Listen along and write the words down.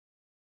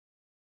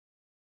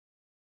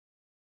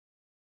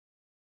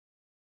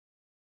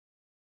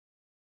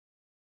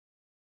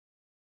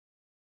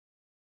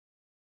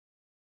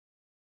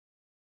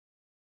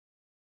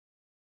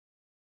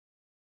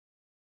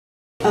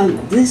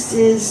This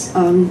is,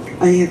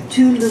 I have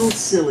two little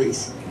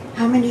sillies.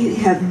 How many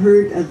have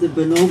heard of the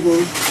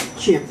bonobo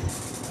chimp?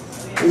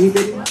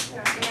 Anybody?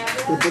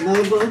 The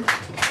bonobo?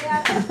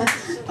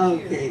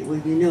 Okay, well,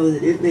 you know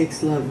that it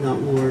makes love, not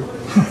war.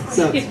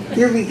 So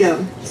here we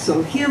go.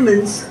 So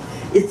humans,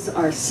 it's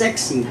our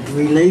sexy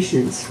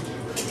relations.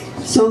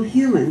 So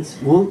humans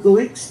won't go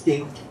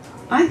extinct.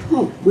 I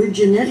hope we're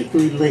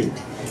genetically linked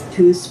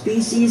to a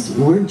species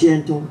more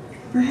gentle,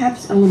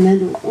 perhaps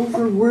elemental,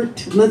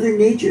 overworked. Mother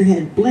Nature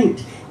had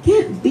blinked.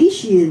 Can't be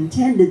she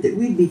intended that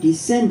we'd be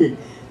descended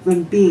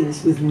from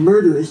beings with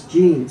murderous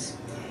genes.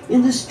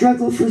 In the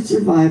struggle for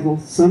survival,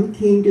 some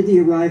came to the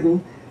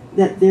arrival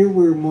that there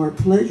were more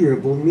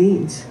pleasurable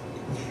means.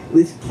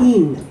 With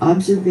keen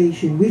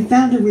observation, we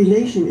found a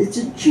relation. It's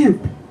a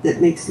chimp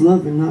that makes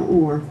love and not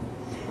war.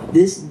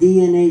 This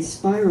DNA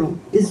spiral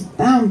is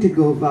bound to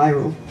go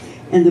viral,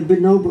 and the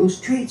bonobo's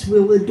traits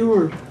we'll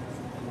adore.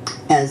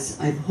 As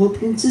I've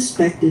hoped and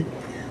suspected,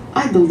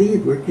 I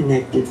believe we're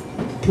connected.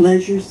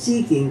 Pleasure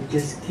seeking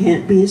just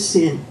can't be a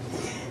sin.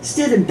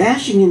 Instead of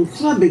bashing and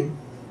clubbing,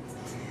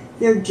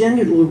 they're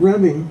genital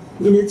rubbing,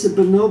 and it's a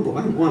bonobo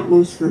I want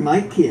most for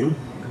my kin.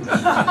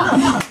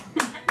 I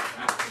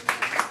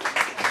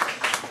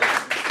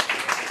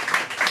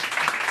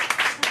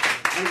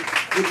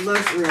would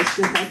love for us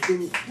to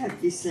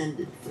have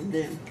descended from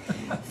them.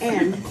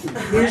 And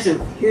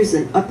here's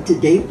an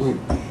up-to-date one.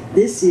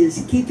 This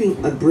is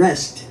keeping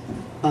abreast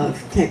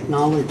of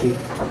technology.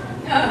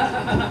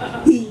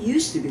 He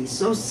used to be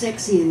so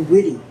sexy and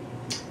witty.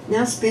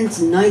 Now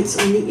spends nights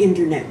on the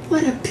internet.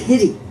 What a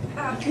pity.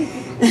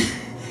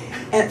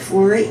 At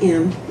 4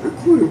 a.m. or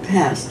quarter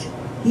past,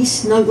 he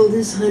snuggled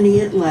his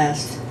honey at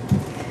last,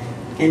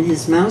 and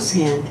his mouse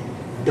hand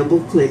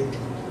double-clicked